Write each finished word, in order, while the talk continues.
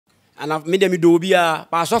and I've made them do be a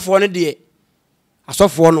pass off one day. I saw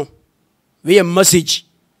for no. We a message.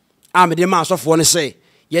 I'm a demas of one say.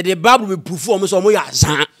 Yet the Bible will perform so much.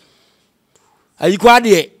 Are you quite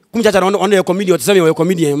there? Kumchahca on a comedian, tell me a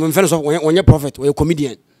comedian, when friends of when you're prophet or a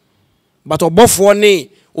comedian. But Obofour ne,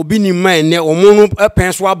 Obinim man, or mono a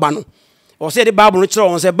penswa bano. Or say the Bible,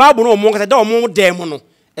 and say Bible no more, I don't more demon.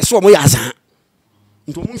 A so much.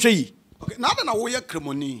 Into Munshi. Okay, now that I wear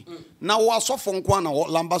cremoni. Now I saw from Kwana or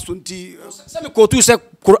Lambasunti. Some go to say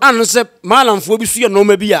Quran say Malam for be no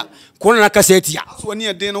maybe a corner cassetia. So when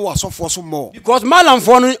you didn't was for some more. Because Malam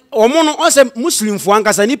for or mono on say Muslim for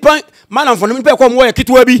Ankas and Nipa Malam for the come where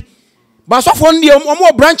Kitwebi. But so for the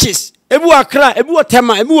more branches. Ebu Akra, Ebu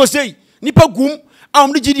Tema, Ebu say Nipa Gum,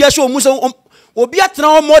 the GDS show Musa will be at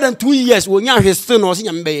now more than 2 years when you have his son or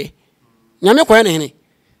Yambe. Yame Quene.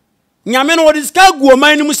 Nyame what is ka gu o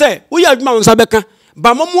man mu say wo ya adwuma nsa beka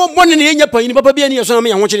ba momo bone ne nya pan ni papa bia ne yeso na me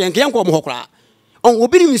ya nwokere nke yanko mo hokra on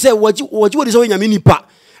Obinim say waji wo de so nyame nipa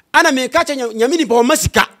ana me ka che nyame nipa o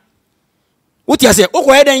masika wuti ase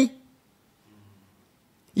okọ eden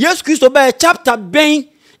Yes Christo ba chapter ben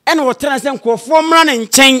en wo transen ko formra ne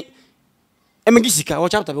nchen e me gisika wo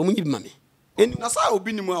chapter be mo nyi bi mame na sa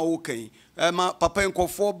Obinim a wo kan ma papa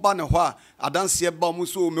nkofo ba ne ho a adanse ba mo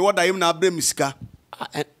so me woda yim na abra misika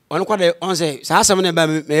on kwade on say sa asem ne ba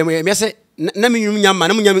me say na me nyum nyam ma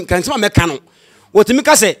na nyam kan se ma meka no wotimi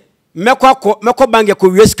ka se mekọ bank ko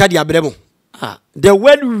wies ka dia bremo the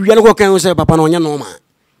word wi na ko kan say papa no nya no ma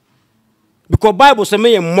because Bible say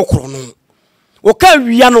me mokro no o ka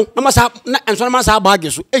wi no na ma sa na enso na ma sa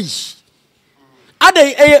baage so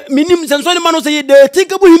ade minim senso ne ma no say the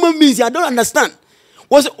thinkable human beings I don't understand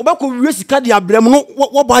was obako wies ka dia bremo no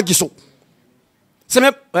wo baage so Seme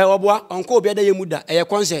oboa onko obi ada yemuda eye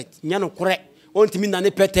concert nya no kore ontimi na ne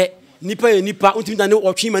pete nipa ontimi na ne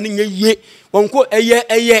otwe ma ne nya yie onko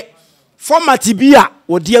eye format bia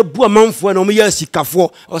odi abu amanfo na omo ya sikafo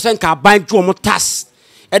o se nka ban twa omo tas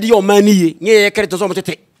e de o man ye ye kerete so omo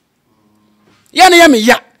tete ya ne ya me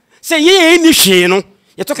ya se ye ni hwe no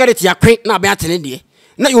ye to kerete yakwe na aban atene de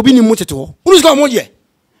na ye obi ni mu tete ho unu sika omo ye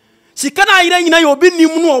sika na ayira nyina ye obi ni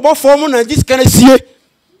mu no Obofour mo na this kind of sie.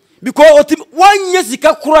 Because 1 year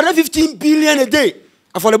sika kura 15 billion a day.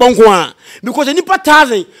 For the bank because any per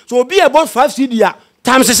thousand, so be about 5 CD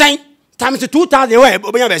times the same times the 2,000 way.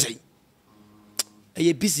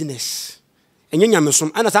 A business. And you know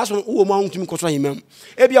some and that's who amount to control him.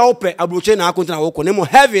 If you open a blockchain account and walk on them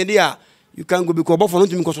heavy there, you can go because Obofour not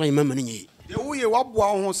to control him money. The way you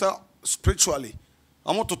walk spiritually.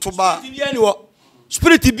 I want to talk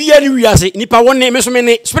spirit be anywhere. Say nipa one name so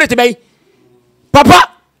many spirit be Papa.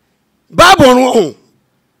 Bible no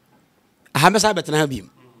I have message better na biem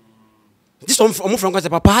this one from kwase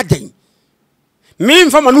papa den me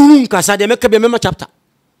mfa manu nkasa de make be mema chapter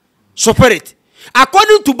spirit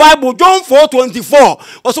according to Bible John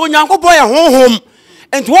 4:24 also Nyankopon ya honhom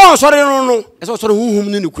and one sorry no eso sorry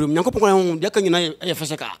honhom ni nukurum Nyankopon ya honhom de ka nyina ya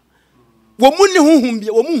feseka wo mu ni honhom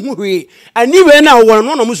bia wo mu hwe ani we na wo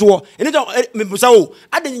no mo so eni me busa wo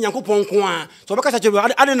ade Nyankopon ko a so be ka sache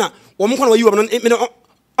ade na wo mo ko na wayi wo no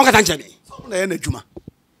Okata nchebe. Na ye na adwuma.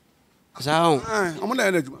 Sao. Omo na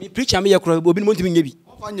ye na adwuma. Me preacher me ye kro obi mo ntimi nye bi.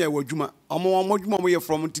 Ofanya ye adwuma. Omo adwuma mo ye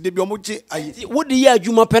from ntide bi omo che ayi. Wo de ye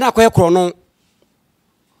adwuma pe na akoye kro no.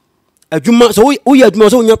 Adwuma so wo ye adwuma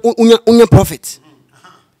so unya profit.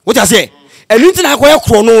 What I say? Elu na akoye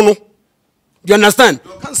kro no. You understand?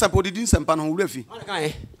 Kan support di nsempa no wura fi.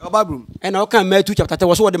 Bible. E na o kan Matthew chapter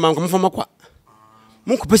 10 so wo de man ko mfa makwa.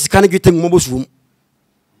 Mun ko pesika na gete mo bosuum.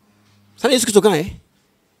 Sane Yesu Kristo kan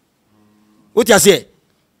What you say?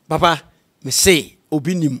 Papa, me say,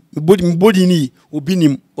 Obinim, me body ni,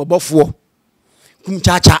 Obinim, Obofour.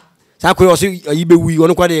 Kumchahca. Sa ko also yibe wi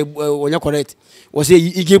ono kwa de onya correct. O say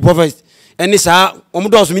ige prophet. Eni sa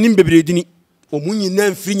omudo so minim bebre dini. Omunyi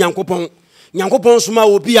na mfiri Nyankopon suma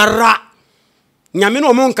obi ara. Nyame no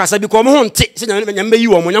omo nkasa bi ko omo honte. Se nyame yi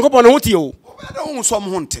wo omo Nyankopon no hote o. Obi da hu so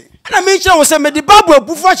omo honte. Ana me kire wo say me de Bible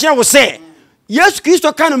abufu a kire wo say. Yes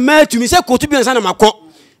Christo kan Matthew me say kotu bi nsa na makọ.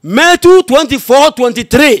 Matthew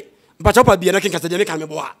 24:23. But up be na kin kasa de me kan me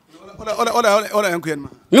boa. Ola yankuyen ma.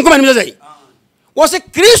 Nko ma ni me say. Wo say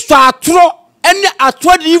Christo atoro ene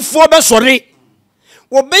atodifo be sore.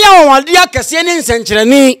 Wo be ya wonwade akese ne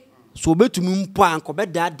nsenkyerene. So betumi mpo anko be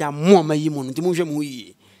dada mo ma yi mo no ntimu hwe mo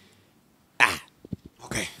yi.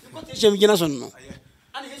 Okay. Ko te shem gina son no.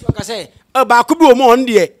 Ana Yesu aka say, ba ko bi o mo on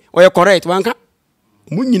de o ye correct wanka.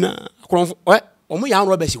 Mu nyina akronfo o mo ya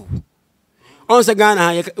r0bbers wo. On se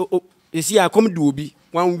Ghana esi a come do obi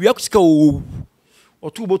wan wi akusika o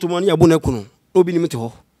otu boto mo na yabo na kuno Obinim te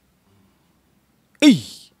ho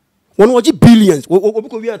One was billions.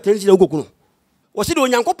 We are 10 years ago. Was it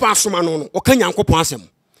on Yanko Passamano or can Yanko Passam?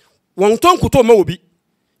 One tongue could tell Moby.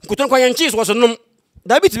 Kutonka cheese was a num.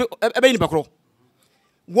 Diabetes a baby bacro.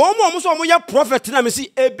 One moment on your prophet, and I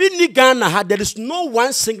see a big Ghana had there is no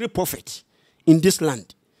one single prophet in this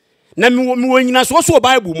land. Namuinas also a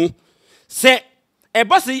Bible say a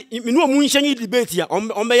bossy, you know, Munshani debate here on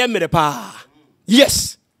my merepa.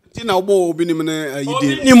 Yes. Tina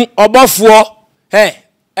Obinim, Obofour, hey,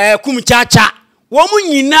 Kumchahca.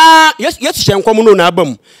 Woman, yes, she can come on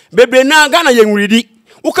album. Baby, now Ghana young ready.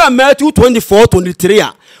 Uka Matthew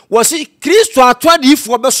 24:23. Was it Christ to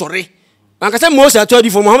 24 sorry? And I said most at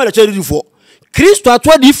 24 Muhammad 24. Christ to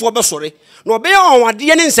 24 sorry. No be on what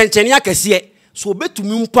the end centennial can see. So bet to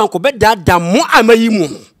me panko bet that damn more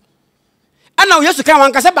amayimu. And now yes to come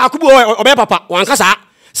and say Bakubo or Papa, one casa.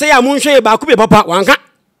 Say I won't share Bakubi Papa, one cat.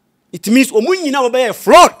 It means Omuni now be a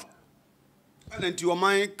fraud. And into your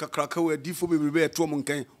mind, Kakraka were D4 be a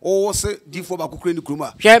Tomonke, or say D4 Bakukrin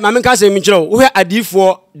Kruma. Yeah, Mamma Casa Mitchell, who are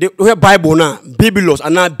D4 the Bible now, Biblos,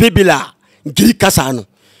 and now Bibila, Greek Casano.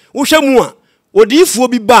 Ushamua, or D4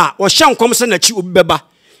 be bar, or Sham comes and a cheap beba.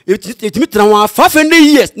 It meets now 500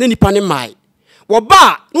 years, Nenny Panamai. Or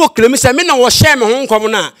bar, no clemis, I mean, or sham home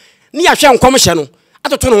common, near Sham Commission. At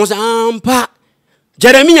the turn was Ampa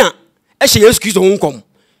Jeremiah, as she excused home come.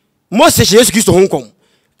 Most she excused home come.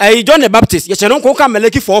 John the Baptist, yes, I don't come and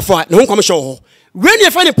let you for no come show. When you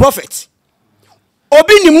find a prophet,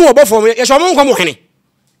 Obinim more about for me, yes, I won't come honey.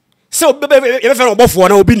 So, if I Obofour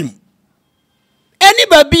and Obinim.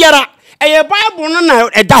 Anybody, a Bible,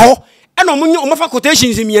 a daho, and on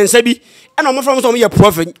quotations in me and Sebi, and on from some of your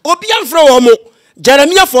prophet. Obiam from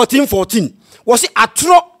Jeremiah 14:14 was it a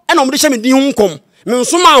tro and on the shame in the home.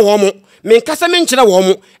 Minsuma womo, Mincasamin Chila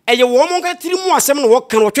womo, and your woman got 3 more 7 work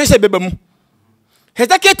can or trace a baby.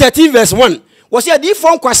 Hezekiah 13:1 was a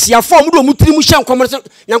different quasia form of Mutrimushan commerce,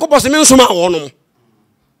 Yankopos Suma or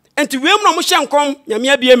and to women of Mushan come,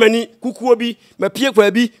 Yamia be a many, Kukuobi, Mapia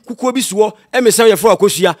Kwabi, Kukuobi swore, Emissaria for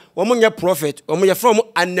Akosia, Woman your prophet, or me from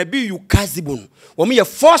and Nabi you Kazibun, or me a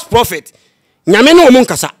false prophet, Yameno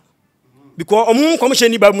Moncasa, because Omun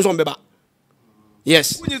commission Babus on Beba.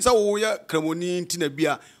 Yes. When it's a warrior, Cremoni,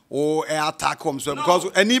 Tinabia, or attack comes because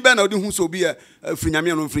any banner who so be a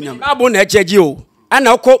Frinyamian or Frinyam. Babon Ejio. And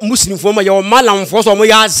now call Muslim for your malam for some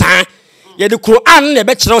yazan. Ye the Quran, the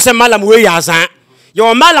bachelor say malam way yazan.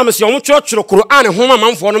 Your malam is your church or Quran, and home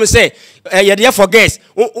man for them say, ye dear for guests.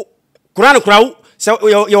 Quran crowd, so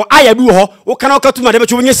your ayabu, who cannot cut to my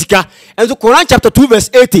Jessica, and the Quran chapter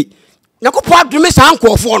 2:80. Now, part to miss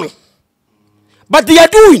uncle for them. But they are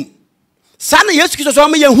doing. Sana yes, kiss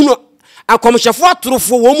me, who a commercial for true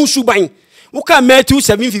for woman subine. Who can Matthew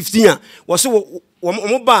 7:15 was so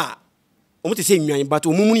bar. I want to say, but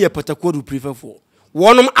Omuni a Patakodu prefer for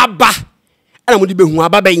one Abba and I would be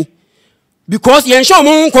Huababe because you ensure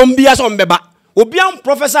Mon come be as on Beba. Obiam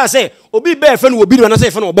professor say, Obi Bear friend will be when I say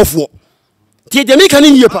from Obofour. Tia Jamaican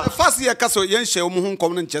in Yapa. Fast year castle, Yen Shell Mohun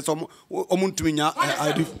common chess or Muntumina.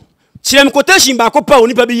 I do. Chim quotation by Copa,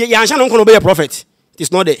 only be Yanshan on be a prophet. It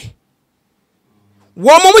is not there.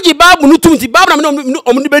 One moment, Babu, no 20 Babram, no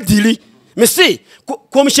Dili. Missy,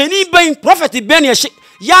 Commissioni buying prophet Benny.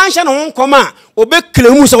 Yanshan on command, obey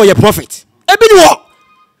Clemus or your prophet. Ebin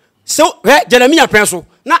so, Jeremiah Pencil.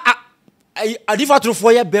 Now, I differ to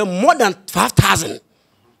for you bear more than 5,000.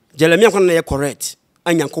 Jeremiah can correct.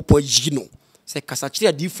 And Yankopo Gino. Say,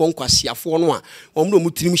 Casatia deform Quasia for one. No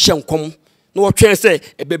Mutrim shall come. No train say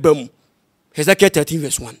a bebum. Hezekiah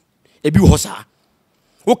 13:1. A bew hosa.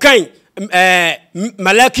 Okay,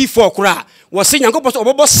 Malaki 4 was saying Yankopos of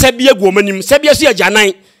Sebia woman, Sebia Sia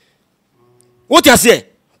Janai. What you say?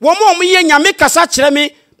 One more me and make a such me,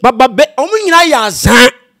 but only I zan.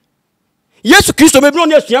 Yes, Christo may be on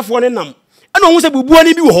your for an enam. And almost a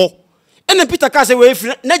buoni be ho. And then Peter Cass away,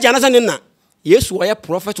 Nejanazanina. Yes, we are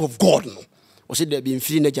prophet of God. Or said there being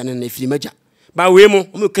free Nejan and a free major. By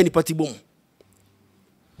Wemo, can party boom.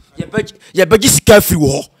 Ya budget carefree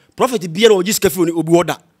war. Prophet beer or just carefree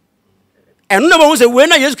order. And no one was a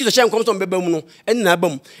winner, yes, Christian comes on Bebemuno and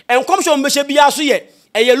Nabum. And comes on Bishop Biasu,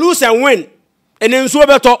 and you lose and win. And then so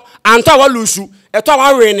better, and Tawa Lusu, a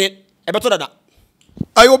Tawa rain, a better that.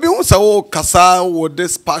 I will be also Cassa or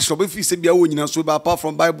this passion if you say be a winner, so apart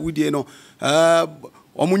from Bible, you know,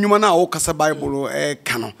 Omunumana or Cassa Bible or a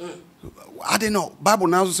canon. I don't know, Bible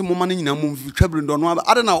now is more money in a movie, traveling don't know.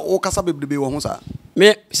 I don't know, all Cassa baby be one.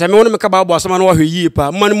 Me, Simon Macababa, someone who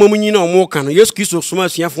yeepa, money mummy no more can. Yes, kiss of so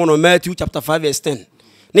much here for Matthew chapter 5:10.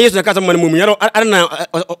 Nays the Catamon mummy, I don't know,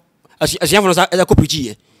 as you have as a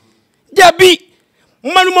copy. There be.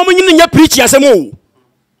 Manu mama nyina nya preach asemo.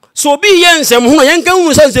 so be yen some who yan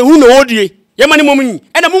can sense who know the Yamani Mommy,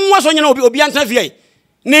 and a moon was on your Obi Antavia.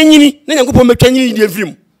 Nany, Nanyakupo Mekani, the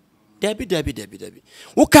film. Debbie.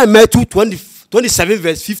 Who can make 27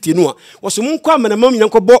 verse 50 no was a moon come and a moment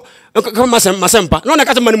uncle Bo Masampa, no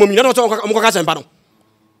Nakatamani Mommy, not Mokasan.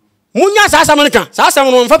 Munya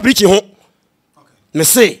Sasamanka, for preaching home. Me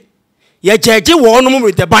say, ye judge one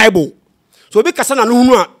with the Bible. So because I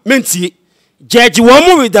know Menti, judge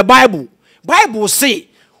one with the Bible. Bible say,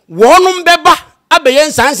 one beba,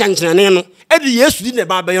 abayan sans and every year to the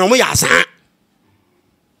Bible, yasa.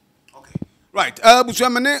 Right.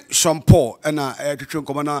 Busuamene Shampoo and kitchen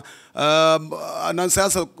commander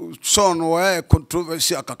answer son or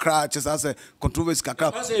controversy kakra just as a controversy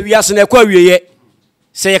kakra. We are in a query.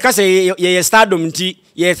 Say, I say, ye stardom tea,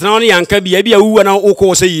 ye thrown and can be a woo and all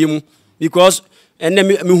cause him because and then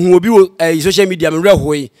who will be a social media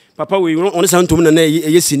railway. Papa, we won't understand to me and a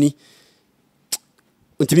yesini.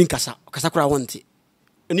 Until Casacra want it.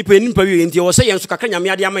 And you pay in Peru and you were saying, Sakanya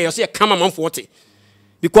Media may say, come among 40.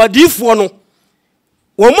 Because this one,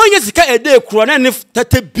 1 years a day, crown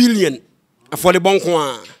 30 billion for the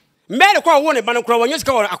boncoin. Medical one, a banacro, 1 year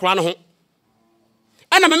ago, a crown home.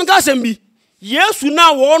 And I'm a cousin. Yes,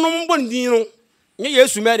 now one bondino.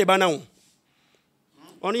 Yes, you marry banana.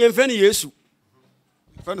 Only in Fanny, yes.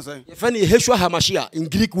 Fanny Heshua Hamashia in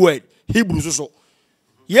Greek word, Hebrew so.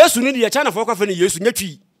 Yes, you need a channel for coffee, yes, in your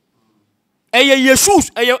tree. A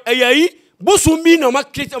shoes, a Busumi no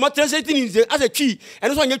market, or translating as a tree,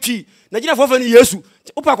 and also on your tree. Nigeria for Fanny, yes,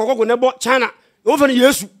 Upako never China, over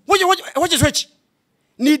yes. What is rich?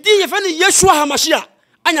 Need a Fanny Yeshua Hamashia,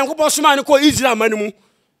 and Uncle Bossman call Israel Manimu.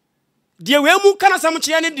 Dear Wemu can some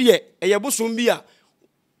chiani dear, a yabusumbia,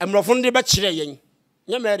 and Rofundi Bachray,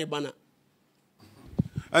 Yamari Banner.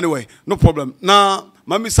 Anyway, no problem. Now,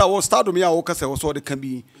 Mammy Saw started me, I was what it can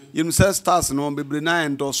be. You say stars no be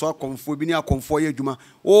and or so conphobia confoy juma.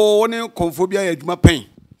 Oh, one conphobia juma pain.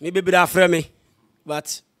 Maybe that frame,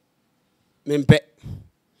 but Mempe.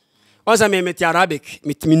 Also, I met Arabic,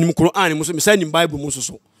 mit minimum Quran, Muslim sending Bible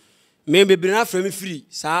Musso. Maybe be not frame free,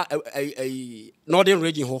 sir, a northern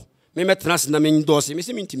region ho. Me metras na me ndose me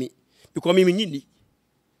se mintimi because me nyini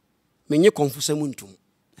me nye confuse muntu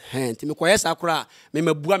nti me koyesa akura me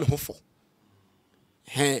mabua me hofo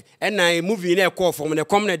na movie na call from the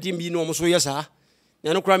come na dim bi no mo so yesa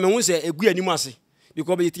na no kura me hu se egu anim ase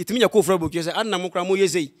because it me call from book say anna mo kura mo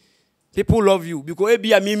yesei people love you because e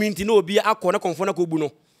bia me minti na obi akọ na confo na ko bu no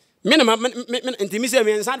me na nti me se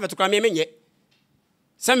me inside vet kura me nye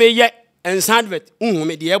se me ye inside vet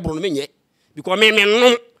me de ebro no me nye because me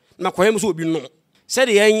no na koyem so obi no said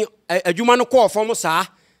yen adwuma no call from saa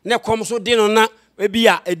na kom so de no na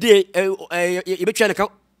bia e de e betwa ne ka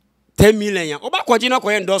 10 million ya oba kwaji na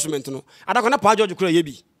koye endorsement no adakọ na pa George kura ye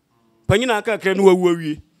bi panyina aka kra no wawu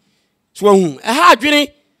awie so hu ha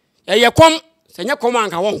adwene ye kom senya kom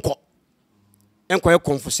anka wonko enkoye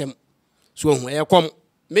konfosem so hu ye kom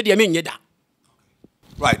me de me nye da.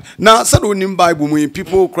 Right. Now, said when in Bible, when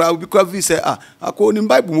people cry because we say, I call in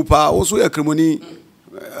Bible, also a ceremony.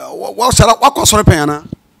 What shall I call sorry, Piana?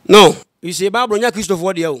 No, you say, Barbara,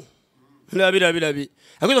 Christopher, dear. Labi.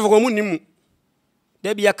 I could have gone him.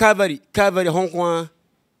 There be a cavalry, Hong Kong.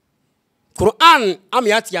 Quran, I'm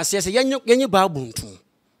yet, yes, a Bible.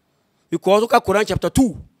 Because look at Quran chapter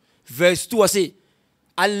 2, verse 2, I say,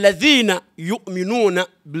 Alladhina yu'minuna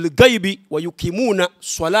bil ghaibi wa yuqimuna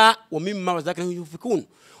swala wa mimma razaqnahum yunfikun.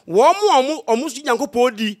 Wo mu omusu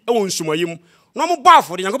Nyankopon di e won sumayim. No mo ba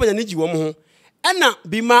afo de Nyankopon ya niji wo mo ho. Ena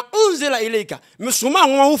bima unzila ilayka. Mesuma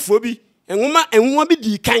anwa ho fo bi. Enwoma bi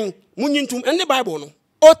di kan. Munyintum ene Bible no.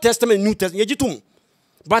 Old Testament, New Testament yejitum.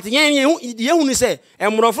 But ye hu ni say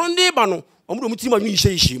emrofo ndi ba no omudo mutima nwi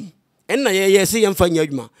hye. Ena ye say yemfa nya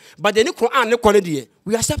adwuma. But the Quran ne kone de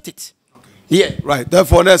we accept it. Yeah. Right.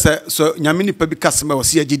 Therefore, there's so Yamini Pebi customer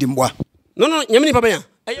was here, Jidimwa. No, Yamini Pabaya.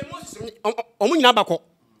 I am Omunya Bako.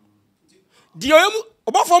 Dear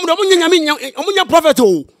Obofour, Omunya prophet.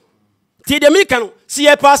 Tidemican, see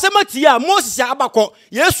a passamatia, Moses Abako,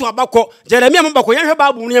 Yesu Abako, Jeremiah Mabako,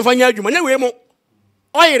 Yahababu, Yavanya, Manewemo.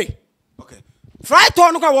 Oiri. Okay. Fry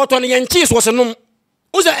Tonoka water and cheese was a num.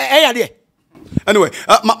 Who's a idea? Anyway,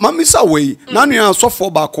 Mamisa way, none you are so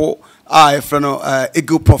for Bako. A friend a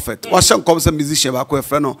good prophet. What shall come some musician back with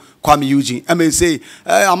friend Kwame Eugene. I may say,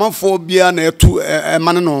 I'm on 4 beer and 2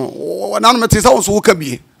 man. No, none of it is also who can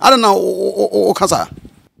be. I don't know, Casa.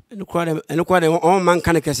 And quite all man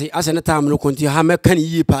can say, as an time look until Hammer can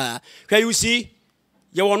ye pa. Can you see?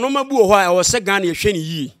 You were no more why I was second year shiny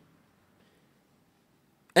ye.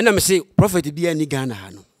 And I may say, prophet be any Ghana.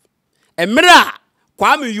 And Mira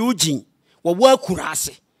Kwame Eugene, what work could I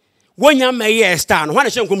say? When you may a star, no one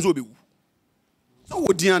shall come to be. So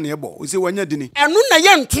what Diana ebo? We say when you didn't. And no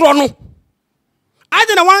young trono. I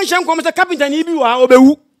don't know one shall come to Captain Ibu or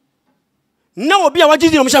Obewu. No, be a what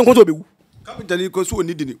you shall go to be. Captain Nico, who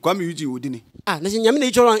didn't come, you didn't. Ah, there's a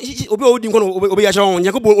nature on Obi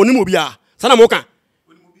Yakobo Onimobia, Sanamoka.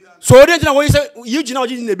 So then I say, Eugene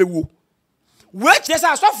didn't be. Which there's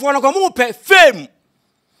a soft one of a fame.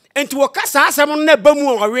 And to a cassa, someone never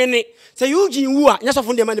more or rainy. Say Eugene Wua, yes, of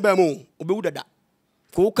the money by moon, Obuda.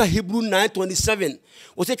 Coca Hebrew 9:27.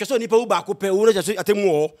 Was it just only Paubaco Peura at a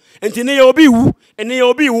more, and Tineo Biu, and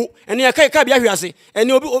Neo Biu, and Nia Kabiasi, and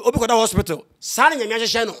Obicoda Hospital, signing a measure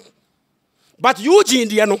channel. But Eugene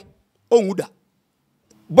Diano, Omuda.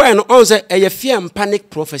 Bueno, answer a fear and panic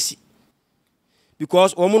prophecy.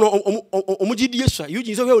 Because Omuji Diesha,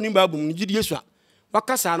 Eugene so well in Babum, Gidiesha.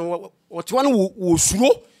 Wakasano, what one will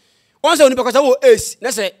slow. Also, because I will ace,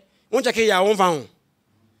 let's say, won't I care your own found?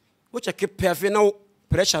 Which I keep perfect now,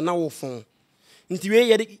 pressure now phone. Into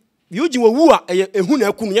Eugene will woo a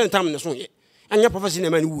huna kunya time in the song, and your prophecy in a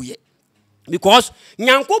man woo yet. Because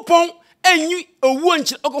Yanko Pong and you a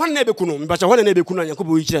won't one never kunum, but I want to never kuna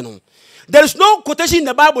Yakubu channel. There is no quotation in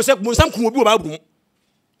the Bible said Munsam Kubu Babu.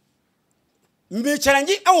 Me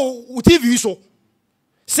challenge oh TV so.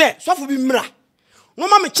 Say, so for be mra. No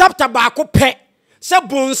mamma chapter bako pe. Say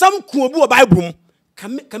Bonsam Kubu Bible.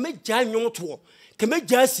 Come jam yon to. Come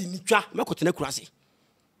just in Nicha, Makotene Crassi.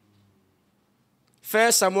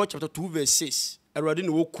 1 Samuel chapter 2, verse 6. I read in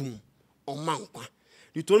Wokum or Manqua.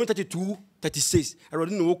 Deuteronomy 32, 36. I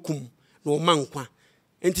read in Wokum no Manqua.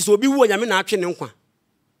 And this will be what Yamin action in Qua.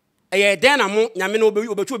 A then among Yamin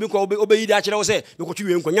obey that I say, because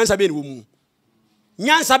you and Yansabe woman.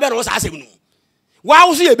 Yansabe was asking. Why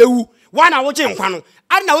was he a beau? 1 hour jam quano.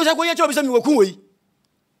 I know that way to be some.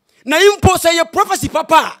 Now you post a prophecy,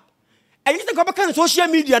 papa. And you think about social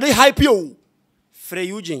media, they hype you. Frey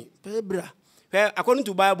Eugene, Pebra. According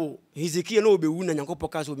to Bible, Hezekiah no be wounded and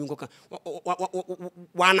Copokas will be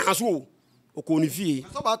one as well. O Conifie.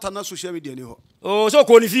 How about social media? Oh, so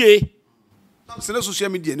Conifie. Social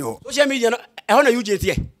media, no. Social media, I honor Eugene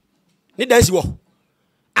here. Need dance war.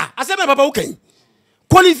 Ah, I said, my papa, okay.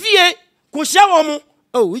 Conifie, Kushawamu.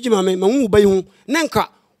 Oh, which mamma, Mamu by whom, Nanka,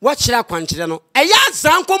 watch that quantity. A yard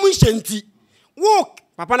sound commission. Walk.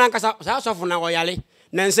 Papa Nankasa, house of now, Yale.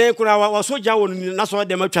 Nancy Kura was so jawn, that's why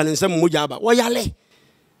they were challenging some Mujaba. Why Yale?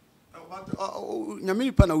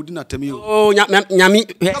 Yami Pana would not tell me. Oh,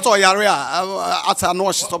 Yami, that's all Yaria. I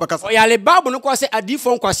know she's stop because Yale Babu no quasi a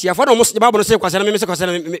different quasi. For almost the Babu say, Quasi,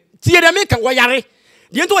 Tia make a Wayare.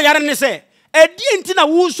 The end of Yaran say, a dintina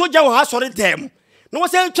woo so jaw has for them. No one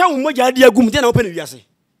said, Chow Moja, dear Gum, then open Yasi.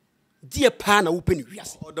 Dear Pana open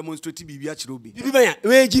Yasi. Or demonstrative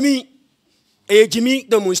Yachirubi. Jimmy. A Jimmy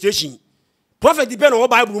demonstration. Prophet depend on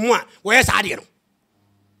Bible more. Where's Adiano?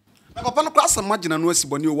 Papa, no class imagine and was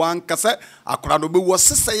when you want cassette. A crowd was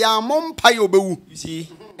sister Yamon Pio Bew. You see,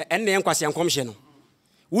 and the Enquasi and Commission.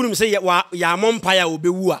 Wouldn't say Yamon Pio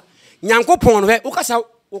Bewa. Yanko Pon, Ocasa,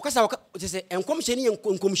 and Commission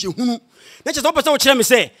and Commission. Let's just open some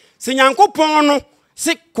say, Say Yanko Pon,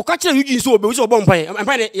 sick Cocacha, you so be so bompire, and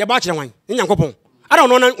find a bachelor wine in Yanko Pon. I don't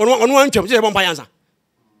know on one term, say a bompire.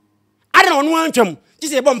 I don't want them.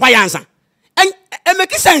 This is a bomb by answer. And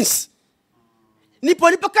make sense.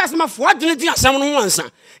 Nippon Pacasma for didn't do someone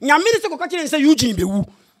answer. Yamini to catch and say Eugene be woo.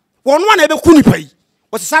 One ever couldn't pay.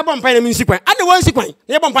 Was a bomb by the sequence. And the one sequence,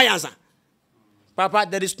 the bomb by answer. Papa,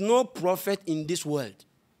 there is no prophet in this world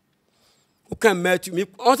who can meet me.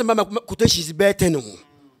 Also, my quotation is better.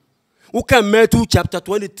 Who can Matthew chapter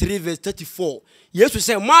 23, verse 34. Yes, we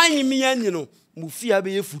say, my me and you know, Mufia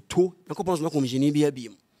be a futo, and coupons no commission be a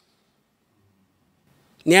beam.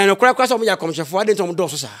 Near no crack of your commission for adding some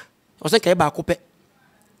doses. I was like a bacope.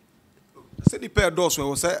 Said the pair of doors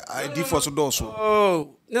was I default to doors.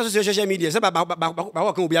 Oh, no social media. Say about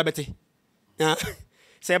walking will be a better.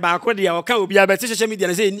 Say about Cordia or can be a better social media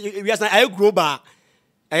and say, yes, I grow bar.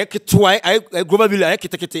 I get twice, I grow a villa, I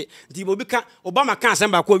get the Bobica, Obama can't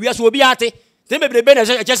send back. We will be at it. Then maybe the better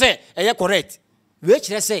just say, I correct.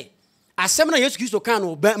 Which I say, as 7 years to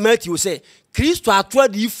can Matthew say, Christo are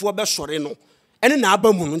 12 for best soreno. And an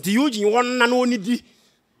album until Eugene one and only D.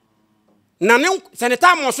 Nano, Senator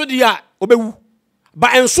Mosodia, Obewu.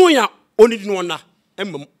 But and soon ya only didn't wonder.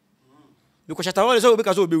 Because I always saw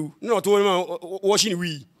because Obewu, not washing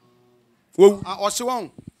we. Or so on.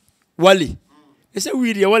 Wally. They say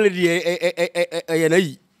we the Wally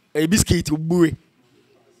a biscuit, Ubue.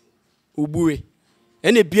 Ubue.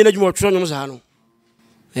 And a piano more tronos.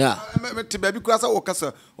 Yeah. Because I walk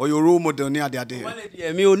or your role model near the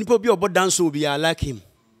day. Me only put your board dance will be I like him.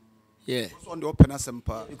 Yeah. On the open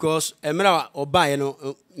asempa. Because emra oba ye no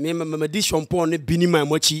me di shampoo ne Obinim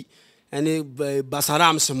machi ene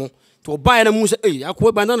basaram semo. To oba ye na mu say eh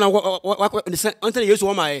akwa ba na until Yesu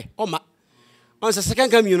o ma ye o ma. On say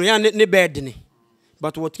second come you know ya ne bed ni.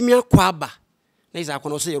 But what me akwa aba na is akwa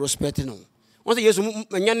no say respect no. On say Yesu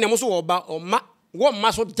nya ne mo so oba o ma wo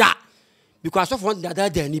ma so da. Because so for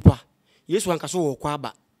that nipa. Yesu anka so wo kwa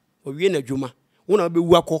aba. O wie na dwuma. Wo na be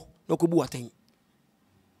wu akọ na ko bu watan.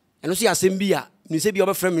 Eno si asem bia ni se bia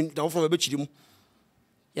obefrem me da wo from be chirimu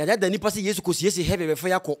ya da nipa se Yesu ko si Yesu heaven be fa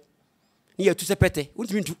yakọ ni ya tu se pete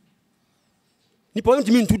untimi ntu nipa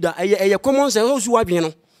untimi ntu da eye common sense o su wadwen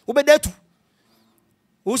no wo be da tu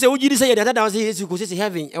wo se wo gidi se ya da se Yesu ko si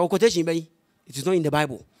heaven e quotation be it is not in the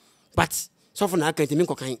Bible but so for na kan timi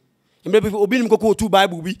nkokan emre Obinim ko tu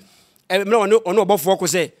Bible bi emre ono Obofour ko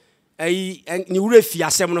se ni wura fi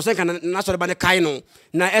asem no se kan na so ba ne kai no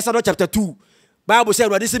na Exodus chapter 2 Bible said,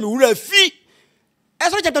 "What is me? Wura fi."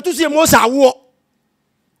 Exodus chapter 2 say Moses awo.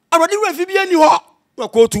 Already wura fi bi ani ho. Na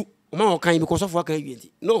ko tu. O ma o kan because of kan wi nti.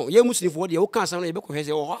 No, ye Muslim for there o kan san na ye be ko hese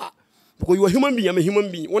o ha. Because you are human being, I'm a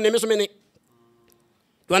human being. One name so many.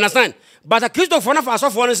 You understand? But a Christopher na so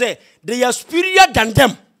for say they are superior than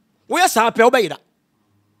them. We are sa pe obeyida.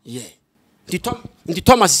 Yeah. Nti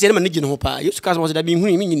Thomas say na ma ngi no pa. You cause was that be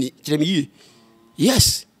hu mi nyini kire mi yi.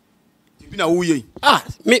 Yes.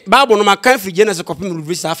 Me Bible no makan free Genesis copy me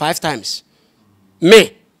read 5 times. Me.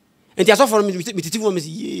 Enti aso for me titifu me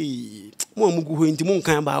ye. Mo amugu ho enti mo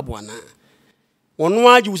nkan Bible ana. Wono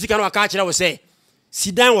agi usika no aka kire wo say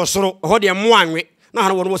sidan wo soro ho de mo anwe na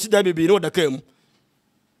ha wo sidan bebe no da kam.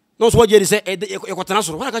 No so je say ekotana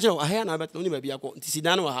soro. Wa ka kire ahia na bet no ni ba bia ko enti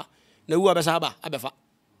sidan no ha na wu abesa aba abefa.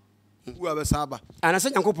 Wu abesa aba. Ana se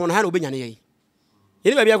Nyankopon ha na obenya ne ye.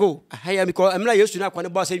 Yeni babia go ahaya because emra Yesu na kwa ne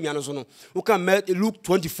boss enua no so no wo kan Luke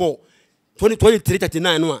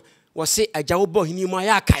 23:39 no a wo se agya wo bo hini mu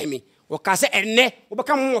aya kai me wo ka se enne wo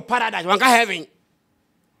beka mo paradise wanka heaven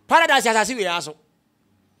paradise ya se we aso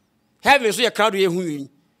heaven so ye crowd ye hu yin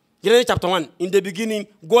Genesis chapter 1 in the beginning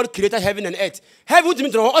God created heaven and earth heaven to me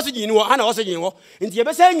no oxygen ni wo ana oxygen wo nti ye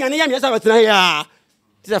be se nyane ya me sa betena ya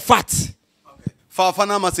it's a fact. Okay,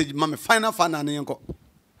 final message mama final ne yenko.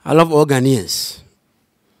 I love all Ghanaians.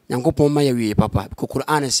 Nyankopon ma ya wie papa ko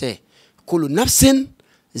Quran say kullu nafsin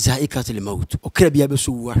zaikatul maut o kra bia be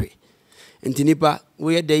so wahwe enti nipa wo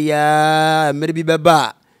ye de ya mere bi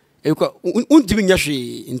beba e ko untimi nya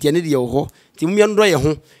hwe enti ene de ye ho ti mu yendo ye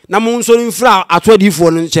ho na mo nso nfra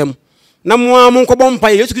atodifo no nchem na mo nkobom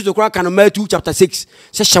pa Yesu Kristo kra kan Matthew chapter 6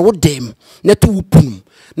 say shawo dem na to wupum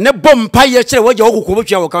na bom pa ye kire wo je wo kokko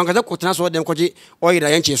betwa wo kan ka ko tena so dem koje oyira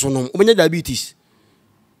ye nche so no obenya diabetes.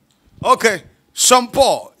 Okay,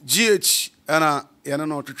 Shampoo GH and yana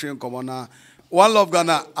no to train come on One Love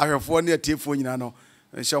Ghana ahwefo ne atiefo nyina no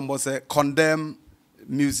Shampoo say condemn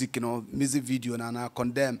music music video na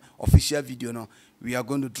condemn official video no we are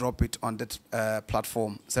going to drop it on that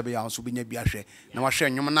platform sebe ya so binya biahwe na wahwe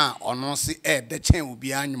nwom na ono se de chen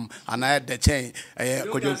obi anyum ana de chen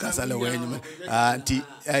kojo kasala we anyum anti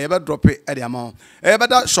ye be drop it e de amount be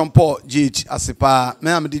da Shampoo GH asipa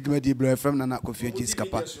me am di dwumadi Bro FM na Kofi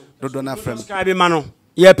Jiskapa dodo na FM subscribe ma no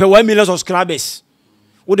ye pe 1 million subscribers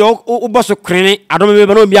wo de wo boso krene adom be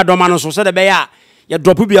na obi adom no so se de be ya ye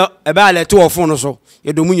drop bi e be alert wo phone so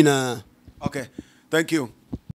ye do mu nyina. Okay, thank you.